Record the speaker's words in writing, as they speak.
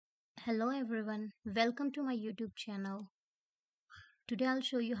Hello everyone, welcome to my YouTube channel. Today I'll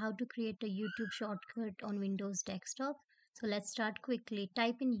show you how to create a YouTube shortcut on Windows desktop. So let's start quickly.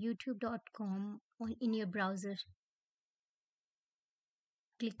 Type in youtube.com in your browser.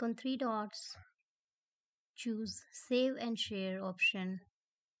 Click on three dots. Choose Save and Share option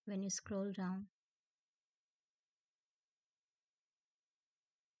when you scroll down.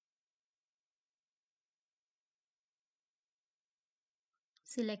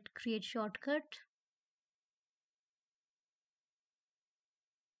 Select Create Shortcut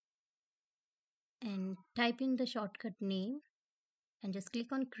and type in the shortcut name and just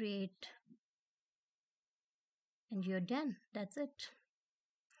click on Create and you're done. That's it.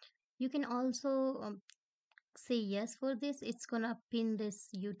 You can also say yes for this. It's gonna pin this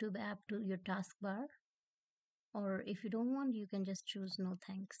YouTube app to your taskbar, or if you don't want, you can just choose no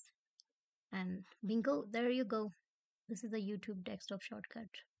thanks. And bingo, there you go. This is the YouTube desktop shortcut.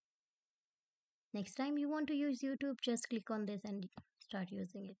 Next time you want to use YouTube, just click on this and start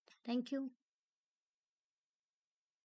using it. Thank you.